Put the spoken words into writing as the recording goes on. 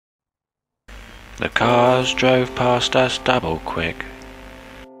The cars drove past us double quick,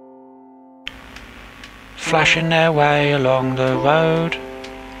 flashing their way along the road.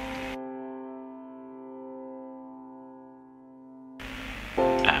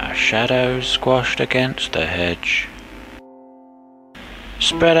 Our shadows squashed against the hedge,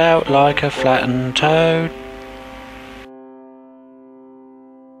 spread out like a flattened toad.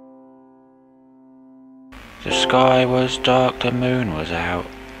 The sky was dark, the moon was out.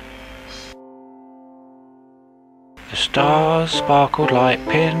 The stars sparkled like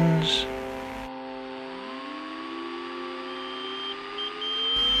pins.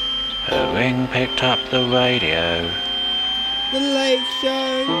 Her ring picked up the radio. The Late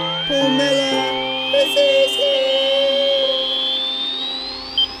Show, Paul Miller, this is it.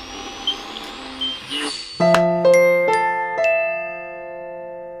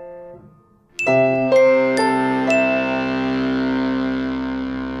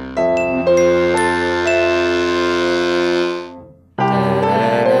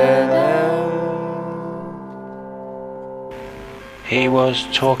 He was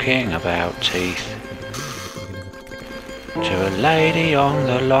talking about teeth to a lady on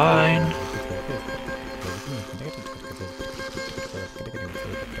the line.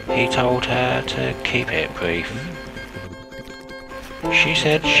 He told her to keep it brief. She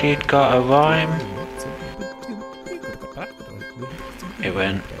said she'd got a rhyme. It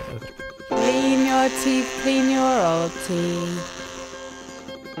went, clean your teeth, clean your old teeth,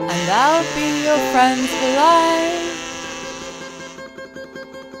 and I'll be your friend for life.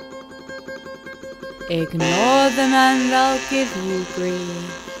 Ignore them and I'll give you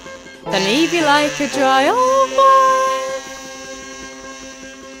grief, then leave you like a dry old wife.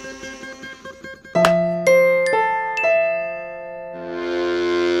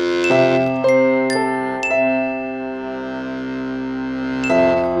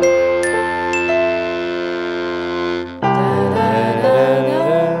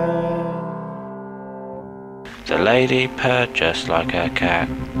 the lady purred just like her cat.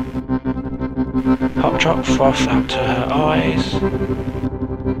 Hot choc froth up to her eyes.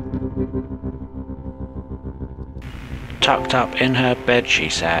 Tucked up in her bed she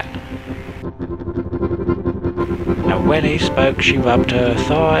sat, and when he spoke she rubbed her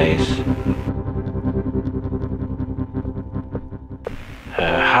thighs.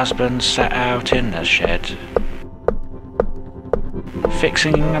 Her husband sat out in the shed,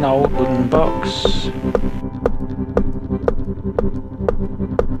 fixing an old wooden box.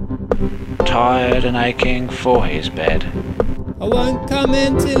 Tired and aching for his bed. I won't come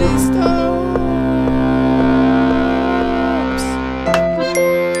in till he starts.